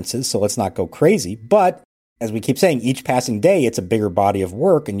 plate appearances, so let's not go crazy. But, as we keep saying, each passing day, it's a bigger body of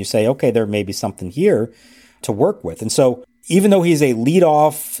work, and you say, okay, there may be something here to work with. And so, even though he's a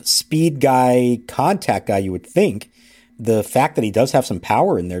leadoff, speed guy, contact guy, you would think, the fact that he does have some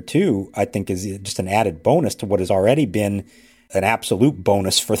power in there, too, I think is just an added bonus to what has already been an absolute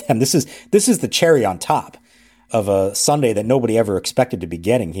bonus for them. This is the cherry on top of a Sunday that nobody ever expected to be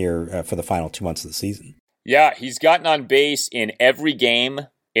getting here for the final 2 months of the season. Yeah, he's gotten on base in every game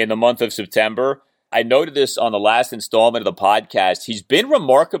in the month of September. I noted this on the last installment of the podcast. He's been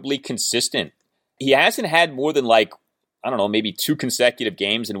remarkably consistent. He hasn't had more than maybe 2 consecutive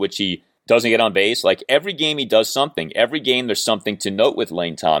games in which he doesn't get on base. Like every game he does something. Every game there's something to note with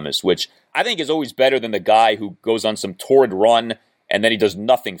Lane Thomas, which I think is always better than the guy who goes on some torrid run and then he does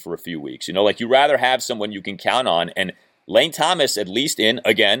nothing for a few weeks. You know, like you rather have someone you can count on. And Lane Thomas, at least in,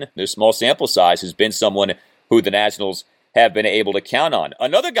 again, this small sample size, has been someone who the Nationals have been able to count on.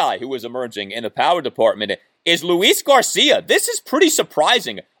 Another guy who is emerging in the power department is Luis Garcia. This is pretty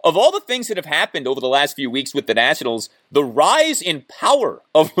surprising. Of all the things that have happened over the last few weeks with the Nationals, the rise in power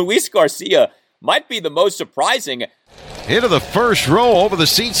of Luis Garcia might be the most surprising. Into the first row over the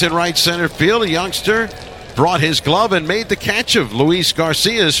seats in right center field, a youngster brought his glove and made the catch of Luis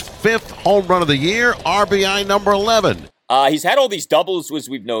Garcia's 5th home run of the year, RBI number 11. He's had all these doubles, as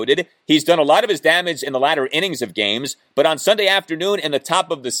we've noted. He's done a lot of his damage in the latter innings of games. But on Sunday afternoon, in the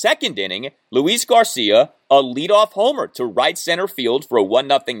top of the 2nd inning, Luis Garcia, a leadoff homer to right center field for a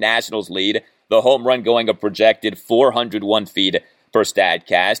 1-0 Nationals lead. The home run going a projected 401 feet per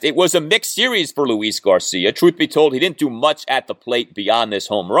Statcast. It was a mixed series for Luis Garcia. Truth be told, he didn't do much at the plate beyond this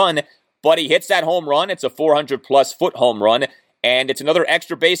home run. But he hits that home run. It's a 400-plus foot home run. And it's another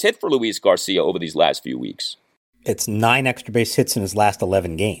extra base hit for Luis Garcia over these last few weeks. It's 9 extra base hits in his last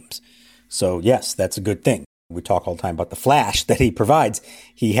 11 games. So yes, that's a good thing. We talk all the time about the flash that he provides.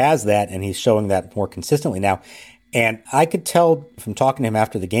 He has that, and he's showing that more consistently now. And I could tell from talking to him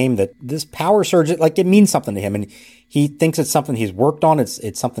after the game that this power surge, it means something to him. And he thinks it's something he's worked on.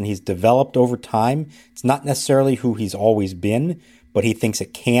 It's something he's developed over time. It's not necessarily who he's always been, but he thinks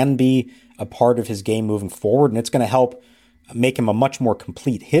it can be a part of his game moving forward. And it's going to help make him a much more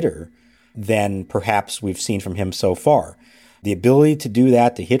complete hitter than perhaps we've seen from him so far. The ability to do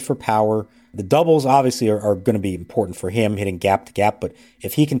that, to hit for power. The doubles obviously are going to be important for him, hitting gap to gap. But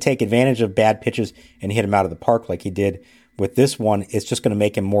if he can take advantage of bad pitches and hit him out of the park like he did with this one, it's just going to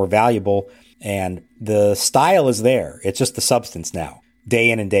make him more valuable. And the style is there. It's just the substance now. Day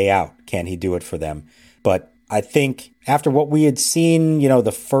in and day out, can he do it for them? But I think after what we had seen,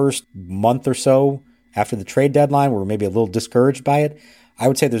 the first month or so after the trade deadline, we were maybe a little discouraged by it. I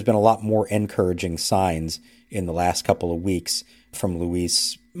would say there's been a lot more encouraging signs in the last couple of weeks from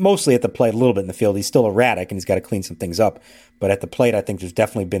Luis, mostly at the plate, a little bit in the field. He's still erratic and he's got to clean some things up. But at the plate, I think there's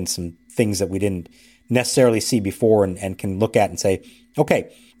definitely been some things that we didn't necessarily see before and can look at and say,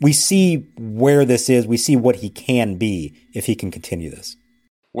 okay, we see where this is. We see what he can be if he can continue this.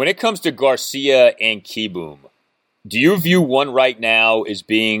 When it comes to Garcia and Kieboom, do you view one right now as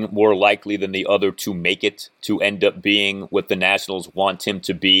being more likely than the other to make it, to end up being what the Nationals want him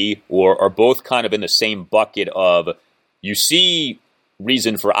to be? Or are both kind of in the same bucket of you see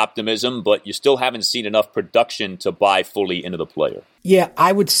reason for optimism, but you still haven't seen enough production to buy fully into the player? Yeah,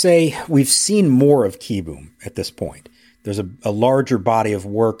 I would say we've seen more of Kieboom at this point. There's a larger body of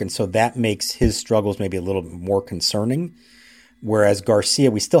work, and so that makes his struggles maybe a little bit more concerning. Whereas Garcia,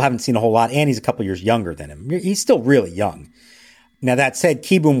 we still haven't seen a whole lot, and he's a couple years younger than him. He's still really young. Now, that said,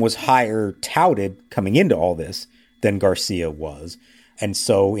 Kieboom was higher touted coming into all this than Garcia was. And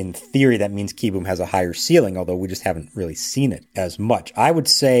so, in theory, that means Kieboom has a higher ceiling, although we just haven't really seen it as much. I would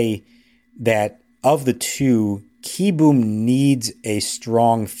say that of the two, Kieboom needs a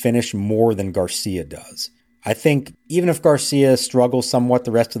strong finish more than Garcia does. I think even if Garcia struggles somewhat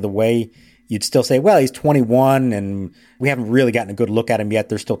the rest of the way, you'd still say, well, he's 21 and we haven't really gotten a good look at him yet.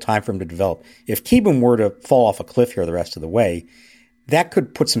 There's still time for him to develop. If Kieboom were to fall off a cliff here the rest of the way, that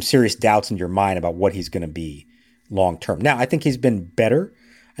could put some serious doubts in your mind about what he's going to be long term. Now, I think he's been better.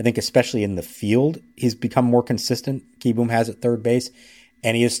 I think especially in the field, he's become more consistent. Kieboom has at third base,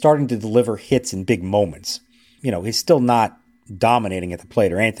 and he is starting to deliver hits in big moments. He's still not dominating at the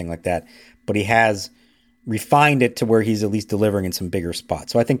plate or anything like that, but he has refined it to where he's at least delivering in some bigger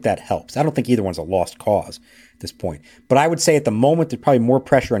spots. So I think that helps. I don't think either one's a lost cause at this point. But I would say at the moment, there's probably more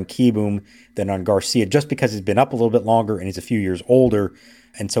pressure on Kieboom than on Garcia, just because he's been up a little bit longer and he's a few years older.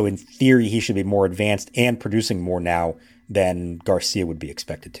 And so in theory, he should be more advanced and producing more now than Garcia would be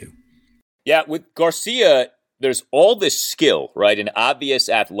expected to. Yeah, with Garcia, there's all this skill, right, and obvious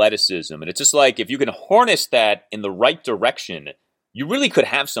athleticism. And it's just like if you can harness that in the right direction, you really could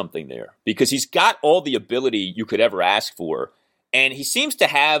have something there because he's got all the ability you could ever ask for. And he seems to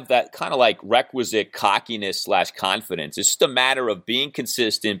have that kind of like requisite cockiness / confidence. It's just a matter of being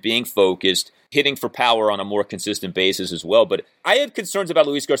consistent, being focused, hitting for power on a more consistent basis as well. But I had concerns about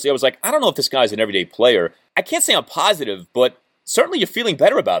Luis Garcia. I was like, I don't know if this guy's an everyday player. I can't say I'm positive, but certainly you're feeling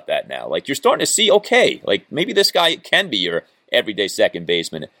better about that now. Like you're starting to see, okay, like maybe this guy can be your everyday second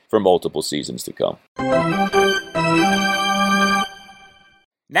baseman for multiple seasons to come.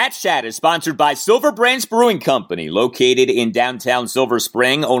 Nats Chat is sponsored by Silver Branch Brewing Company, located in downtown Silver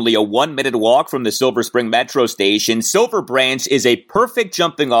Spring, only a 1-minute walk from the Silver Spring Metro station. Silver Branch is a perfect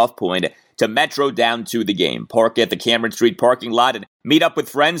jumping-off point to Metro down to the game. Park at the Cameron Street parking lot and meet up with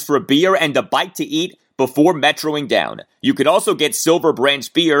friends for a beer and a bite to eat before metroing down. You can also get Silver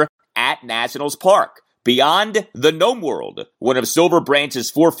Branch beer at Nationals Park. Beyond the Gnome World, one of Silver Branch's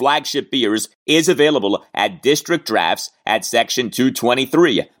 4 flagship beers, is available at District Drafts at Section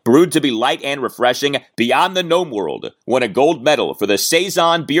 223. Brewed to be light and refreshing, Beyond the Gnome World won a gold medal for the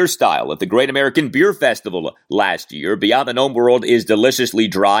Saison beer style at the Great American Beer Festival last year. Beyond the Gnome World is deliciously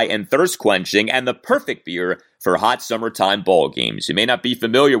dry and thirst-quenching and the perfect beer for hot summertime ball games. You may not be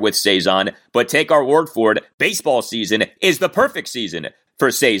familiar with Saison, but take our word for it, baseball season is the perfect season for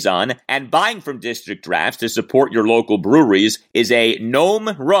Saison, and buying from District Drafts to support your local breweries is a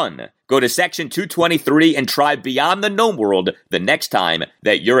gnome run. Go to Section 223 and try Beyond the Gnome World the next time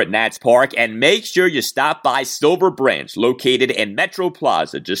that you're at Nats Park, and make sure you stop by Silver Branch, located in Metro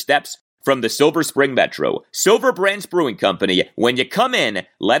Plaza, just steps from the Silver Spring Metro. Silver Branch Brewing Company, when you come in,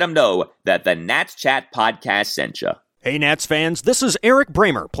 let them know that the Nats Chat podcast sent you. Hey Nats fans, this is Eric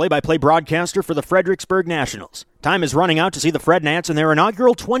Bramer, play-by-play broadcaster for the Fredericksburg Nationals. Time is running out to see the Fred Nats in their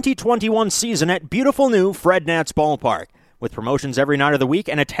inaugural 2021 season at beautiful new Fred Nats Ballpark. With promotions every night of the week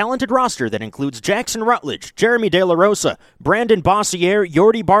and a talented roster that includes Jackson Rutledge, Jeremy De La Rosa, Brandon Bossier,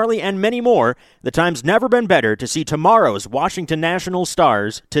 Yordi Barley, and many more, the time's never been better to see tomorrow's Washington Nationals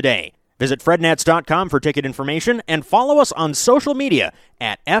stars today. Visit FredNats.com for ticket information and follow us on social media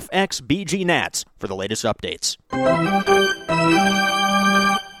at FXBGNats for the latest updates.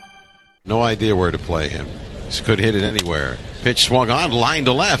 No idea where to play him. He could hit it anywhere. Pitch swung on, line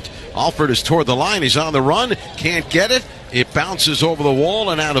to left. Alford is toward the line. He's on the run. Can't get it. It bounces over the wall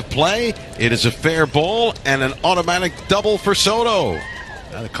and out of play. It is a fair ball and an automatic double for Soto.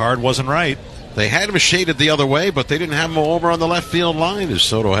 The card wasn't right. They had him shaded the other way, but they didn't have him over on the left field line as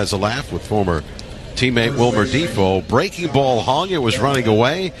Soto has a laugh with former teammate Wilmer Defoe. Breaking ball hung. It was running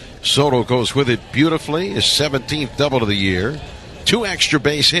away. Soto goes with it beautifully. His 17th double of the year. 2 extra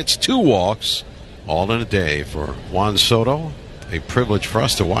base hits, 2 walks. All in a day for Juan Soto. A privilege for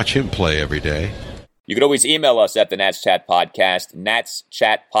us to watch him play every day. You can always email us at the Nats Chat Podcast,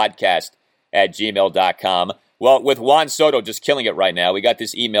 natschatpodcast@gmail.com. Well, with Juan Soto just killing it right now, we got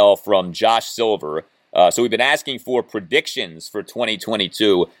this email from Josh Silver. So we've been asking for predictions for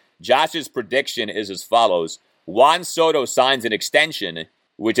 2022. Josh's prediction is as follows. Juan Soto signs an extension,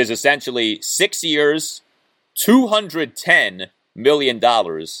 which is essentially 6 years, $210 million,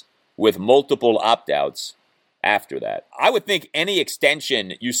 with multiple opt-outs after that. I would think any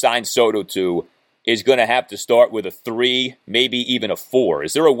extension you sign Soto to is going to have to start with a 3, maybe even a 4.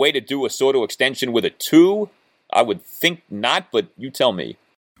 Is there a way to do a Soto extension with a 2? I would think not, but you tell me.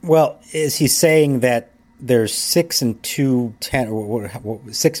 Well, is he saying that there's 6 and 210, or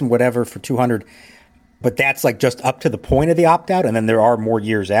 6 and whatever for 200, but that's like just up to the point of the opt-out, and then there are more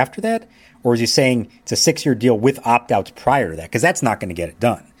years after that? Or is he saying it's a 6-year deal with opt-outs prior to that? Because that's not going to get it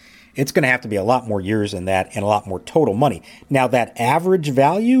done. It's going to have to be a lot more years than that and a lot more total money. Now, that average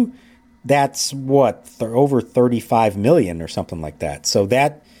value, that's what, over $35 million or something like that. So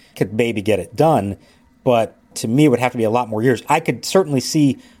that could maybe get it done, but to me, it would have to be a lot more years. I could certainly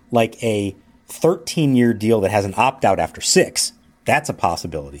see like a 13-year deal that has an opt-out after 6. That's a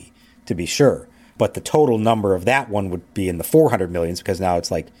possibility, to be sure. But the total number of that one would be in the 400 millions because now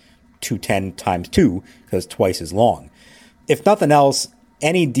it's like 210 times 2 because it's twice as long. If nothing else,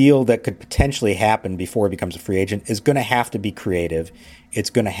 any deal that could potentially happen before he becomes a free agent is going to have to be creative.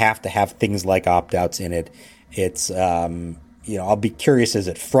 It's going to have things like opt-outs in it. It's, I'll be curious, is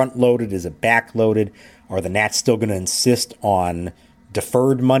it front-loaded? Is it back-loaded? Are the Nats still going to insist on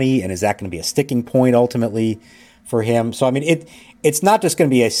deferred money? And is that going to be a sticking point ultimately for him? So, I mean, it's not just going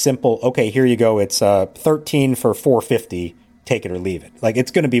to be a simple, okay, here you go. It's 13 for $450, take it or leave it. Like,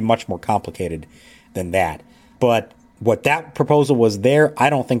 it's going to be much more complicated than that. But what that proposal was there, I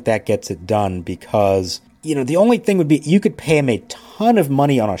don't think that gets it done because, the only thing would be you could pay him a ton of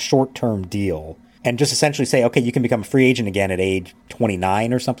money on a short-term deal and just essentially say, okay, you can become a free agent again at age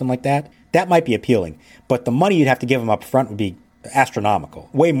 29 or something like that. That might be appealing. But the money you'd have to give him up front would be astronomical,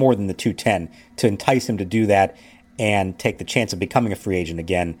 way more than the 210 to entice him to do that and take the chance of becoming a free agent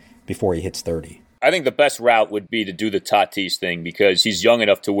again before he hits 30. I think the best route would be to do the Tatis thing because he's young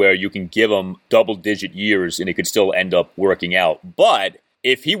enough to where you can give him double-digit years and it could still end up working out. But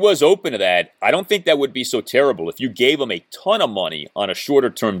if he was open to that, I don't think that would be so terrible. If you gave him a ton of money on a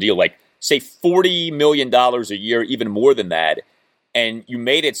shorter-term deal, like, say, $40 million a year, even more than that, and you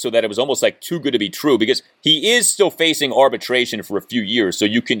made it so that it was almost like too good to be true because he is still facing arbitration for a few years. So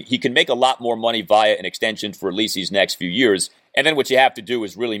he can make a lot more money via an extension for at least these next few years. And then what you have to do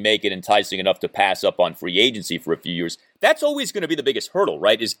is really make it enticing enough to pass up on free agency for a few years. That's always going to be the biggest hurdle,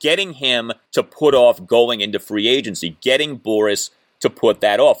 right? Is getting him to put off going into free agency, getting Boris to put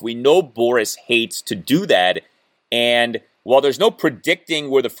that off. We know Boris hates to do that. And while there's no predicting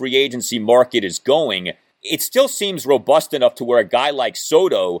where the free agency market is going, it still seems robust enough to where a guy like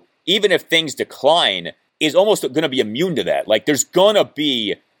Soto, even if things decline, is almost going to be immune to that. Like, there's going to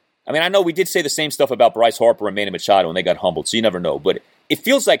be, I mean, I know we did say the same stuff about Bryce Harper and Manny Machado when they got humbled, so you never know. But it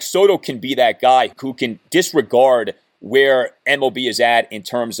feels like Soto can be that guy who can disregard where MLB is at in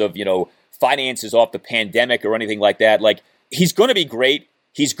terms of, finances off the pandemic or anything like that. Like, he's going to be great.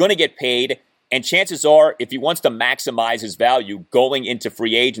 He's going to get paid. And chances are, if he wants to maximize his value, going into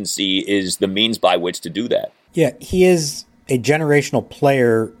free agency is the means by which to do that. Yeah, he is a generational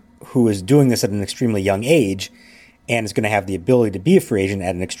player who is doing this at an extremely young age and is going to have the ability to be a free agent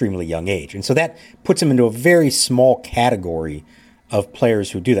at an extremely young age. And so that puts him into a very small category of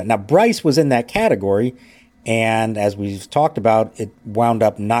players who do that. Now, Bryce was in that category, and as we've talked about, it wound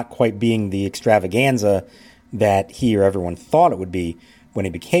up not quite being the extravaganza that he or everyone thought it would be when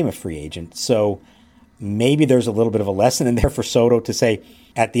he became a free agent. So maybe there's a little bit of a lesson in there for Soto to say,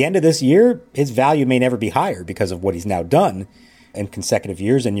 at the end of this year, his value may never be higher because of what he's now done in consecutive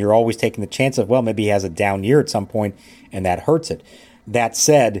years, and you're always taking the chance of, well, maybe he has a down year at some point, and that hurts it. That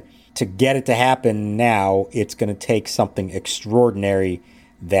said, to get it to happen now, it's going to take something extraordinary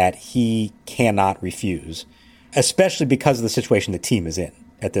that he cannot refuse, especially because of the situation the team is in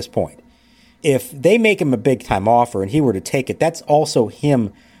at this point. If they make him a big-time offer and he were to take it, that's also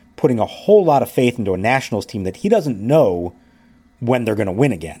him putting a whole lot of faith into a Nationals team that he doesn't know when they're going to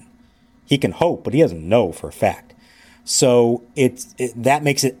win again. He can hope, but he doesn't know for a fact. So that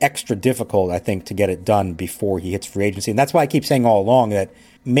makes it extra difficult, I think, to get it done before he hits free agency. And that's why I keep saying all along that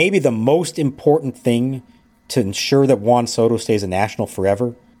maybe the most important thing to ensure that Juan Soto stays a National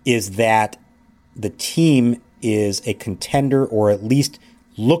forever is that the team is a contender, or at least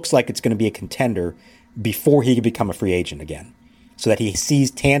looks like it's going to be a contender before he can become a free agent again, so that he sees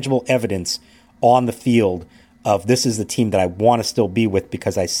tangible evidence on the field of this is the team that I want to still be with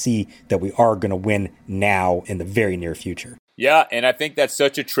because I see that we are going to win now in the very near future. Yeah, and I think that's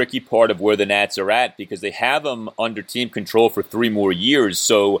such a tricky part of where the Nats are at because they have him under team control for 3 more years.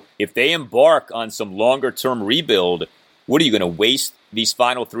 So if they embark on some longer-term rebuild, what are you going to waste these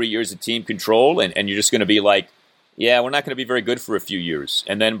final 3 years of team control? And you're just going to be like, yeah, we're not going to be very good for a few years.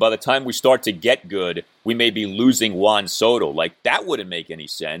 And then by the time we start to get good, we may be losing Juan Soto. Like, that wouldn't make any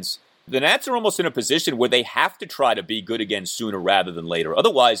sense. The Nats are almost in a position where they have to try to be good again sooner rather than later.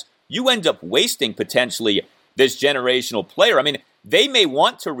 Otherwise, you end up wasting potentially this generational player. I mean, they may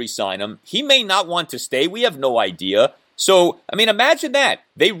want to re-sign him. He may not want to stay. We have no idea. So, I mean, imagine that.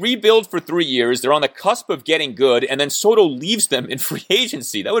 They rebuild for 3 years. They're on the cusp of getting good, and then Soto leaves them in free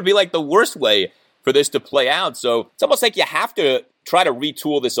agency. That would be like the worst way for this to play out. So it's almost like you have to try to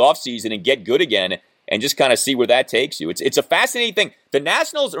retool this offseason and get good again and just kind of see where that takes you. It's a fascinating thing. The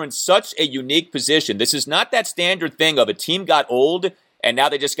Nationals are in such a unique position. This is not that standard thing of a team got old and now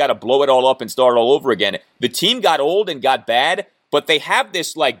they just got to blow it all up and start all over again. The team got old and got bad, but they have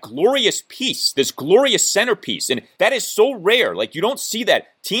this like glorious piece, this glorious centerpiece, and that is so rare. Like, you don't see that.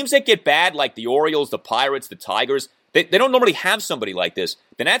 Teams that get bad, like the Orioles, the Pirates, the Tigers, they don't normally have somebody like this.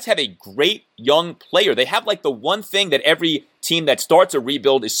 The Nats have a great young player. They have like the one thing that every team that starts a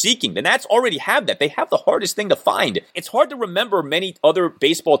rebuild is seeking. The Nats already have that. They have the hardest thing to find. It's hard to remember many other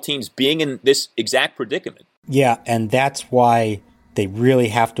baseball teams being in this exact predicament. Yeah, and that's why they really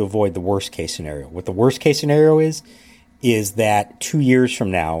have to avoid the worst case scenario. What the worst case scenario is that 2 years from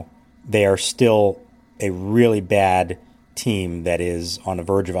now, they are still a really bad team that is on the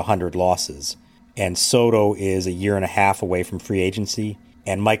verge of 100 losses. And Soto is a year and a half away from free agency,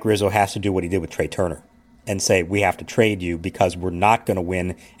 and Mike Rizzo has to do what he did with Trey Turner and say, we have to trade you because we're not going to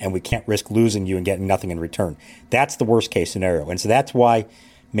win and we can't risk losing you and getting nothing in return. That's the worst case scenario. And so that's why,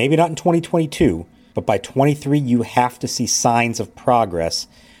 maybe not in 2022, but by 23, you have to see signs of progress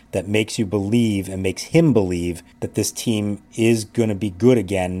that makes you believe and makes him believe that this team is going to be good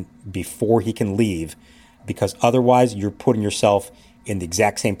again before he can leave, because otherwise you're putting yourself in the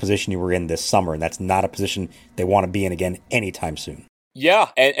exact same position you were in this summer, and that's not a position they want to be in again anytime soon. Yeah,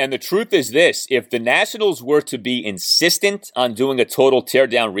 and the truth is this. If the Nationals were to be insistent on doing a total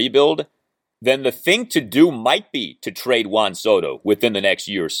teardown rebuild, then the thing to do might be to trade Juan Soto within the next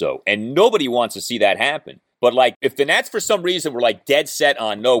year or so, and nobody wants to see that happen. But like, if the Nats for some reason were like dead set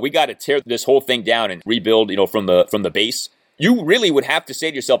on, no, we got to tear this whole thing down and rebuild, from the base, you really would have to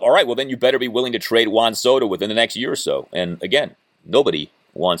say to yourself, all right, well then you better be willing to trade Juan Soto within the next year or so. And again, nobody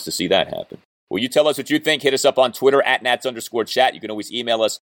wants to see that happen. Well, you tell us what you think. Hit us up on Twitter at Nats_chat. You can always email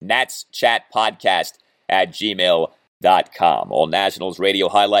us, natschatpodcast@gmail.com. All Nationals radio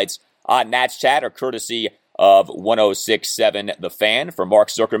highlights on Nats Chat are courtesy of 106.7 The Fan. For Mark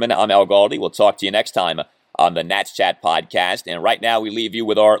Zuckerman, I'm Al Galdi. We'll talk to you next time on the Nats Chat podcast. And right now we leave you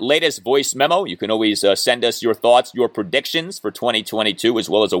with our latest voice memo. You can always send us your thoughts, your predictions for 2022, as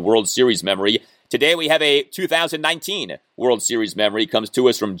well as a World Series memory. Today we have a 2019 World Series memory. Comes to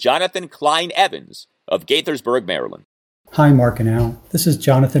us from Jonathan Klein Evans of Gaithersburg, Maryland. Hi, Mark and Al. This is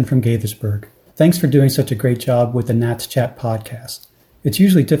Jonathan from Gaithersburg. Thanks for doing such a great job with the Nats Chat podcast. It's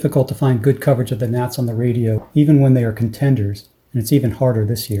usually difficult to find good coverage of the Nats on the radio, even when they are contenders, and it's even harder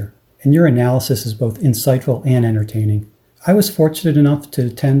this year. And your analysis is both insightful and entertaining. I was fortunate enough to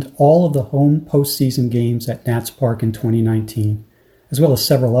attend all of the home postseason games at Nats Park in 2019, as well as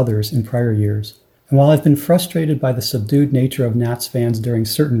several others in prior years. And while I've been frustrated by the subdued nature of Nats fans during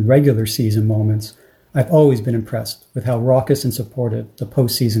certain regular season moments, I've always been impressed with how raucous and supportive the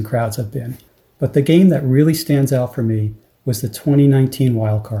postseason crowds have been. But the game that really stands out for me was the 2019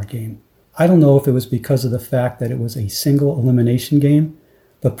 wildcard game. I don't know if it was because of the fact that it was a single elimination game,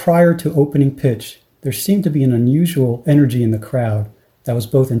 but prior to opening pitch, there seemed to be an unusual energy in the crowd that was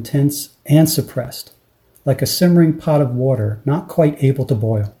both intense and suppressed, like a simmering pot of water not quite able to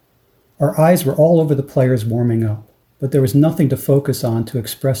boil. Our eyes were all over the players warming up, but there was nothing to focus on to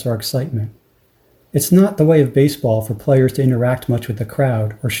express our excitement. It's not the way of baseball for players to interact much with the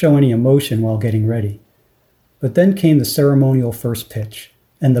crowd or show any emotion while getting ready. But then came the ceremonial first pitch,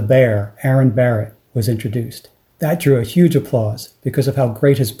 and the Bear, Aaron Barrett, was introduced. That drew a huge applause because of how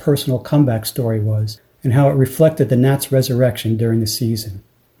great his personal comeback story was and how it reflected the Nats' resurrection during the season.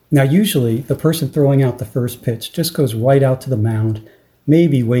 Now usually, the person throwing out the first pitch just goes right out to the mound,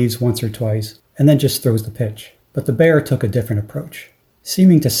 maybe waves once or twice, and then just throws the pitch. But the Bear took a different approach.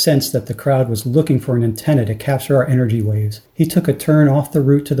 Seeming to sense that the crowd was looking for an antenna to capture our energy waves, he took a turn off the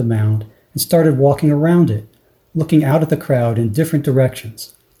route to the mound and started walking around it, looking out at the crowd in different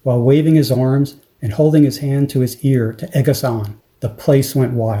directions, while waving his arms and holding his hand to his ear to egg us on. The place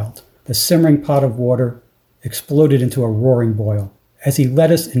went wild. The simmering pot of water exploded into a roaring boil. As he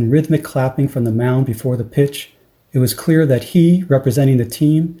led us in rhythmic clapping from the mound before the pitch, it was clear that he, representing the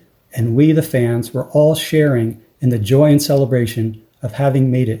team, and we, the fans, were all sharing in the joy and celebration of having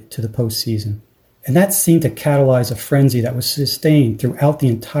made it to the postseason. And that seemed to catalyze a frenzy that was sustained throughout the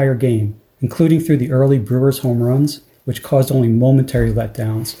entire game, including through the early Brewers home runs, which caused only momentary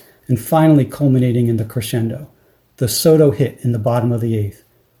letdowns, and finally culminating in the crescendo, the Soto hit in the bottom of the eighth,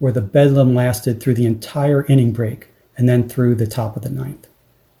 where the bedlam lasted through the entire inning break and then through the top of the ninth.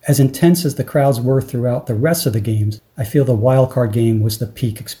 As intense as the crowds were throughout the rest of the games, I feel the wildcard game was the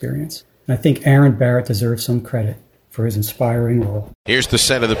peak experience. And I think Aaron Barrett deserves some credit for his inspiring role. Here's the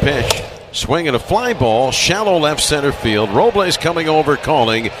set of the pitch. Swinging a fly ball, shallow left center field. Robles coming over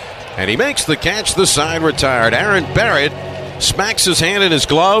calling, and he makes the catch. The side retired. Aaron Barrett smacks his hand in his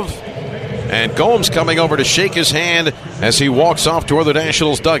glove, and Gomes coming over to shake his hand as he walks off toward the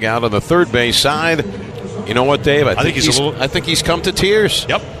Nationals dugout on the third base side. You know what, Dave? I think he's come to tears.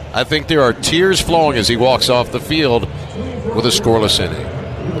 Yep. I think there are tears flowing as he walks off the field with a scoreless inning.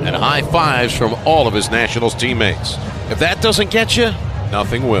 And high fives from all of his Nationals teammates. If that doesn't get you,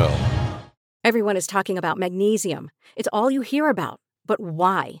 nothing will. Everyone is talking about magnesium. It's all you hear about. But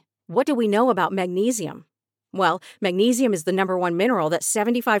why? What do we know about magnesium? Well, magnesium is the number one mineral that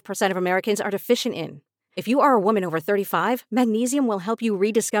 75% of Americans are deficient in. If you are a woman over 35, magnesium will help you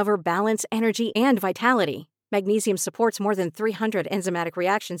rediscover balance, energy, and vitality. Magnesium supports more than 300 enzymatic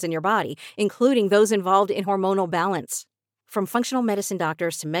reactions in your body, including those involved in hormonal balance. From functional medicine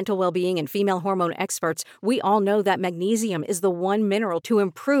doctors to mental well-being and female hormone experts, we all know that magnesium is the one mineral to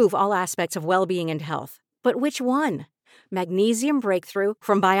improve all aspects of well-being and health. But which one? Magnesium Breakthrough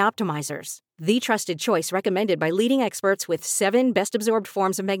from Bioptimizers, the trusted choice recommended by leading experts with 7 best-absorbed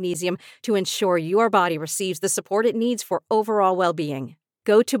forms of magnesium to ensure your body receives the support it needs for overall well-being.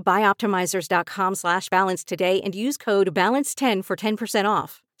 Go to bioptimizers.com/balance today and use code BALANCE10 for 10%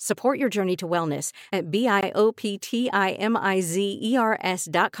 off. Support your journey to wellness at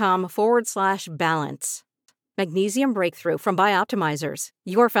bioptimizers.com/balance. Magnesium Breakthrough from Bioptimizers,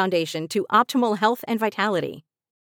 your foundation to optimal health and vitality.